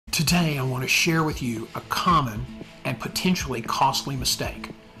Today I want to share with you a common and potentially costly mistake.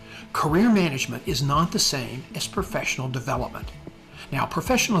 Career management is not the same as professional development. Now,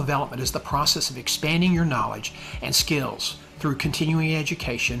 professional development is the process of expanding your knowledge and skills through continuing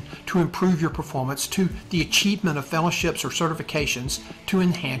education to improve your performance, to the achievement of fellowships or certifications to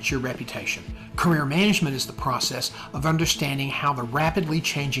enhance your reputation. Career management is the process of understanding how the rapidly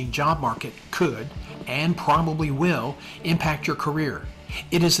changing job market could and probably will impact your career.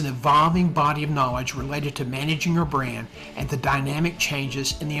 It is an evolving body of knowledge related to managing your brand and the dynamic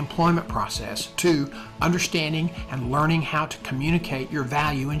changes in the employment process, to understanding and learning how to communicate your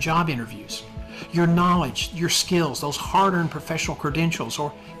value in job interviews. Your knowledge, your skills, those hard-earned professional credentials,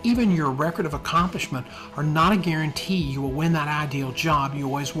 or even your record of accomplishment are not a guarantee you will win that ideal job you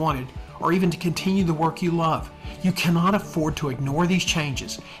always wanted, or even to continue the work you love. You cannot afford to ignore these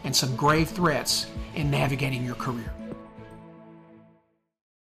changes and some grave threats in navigating your career.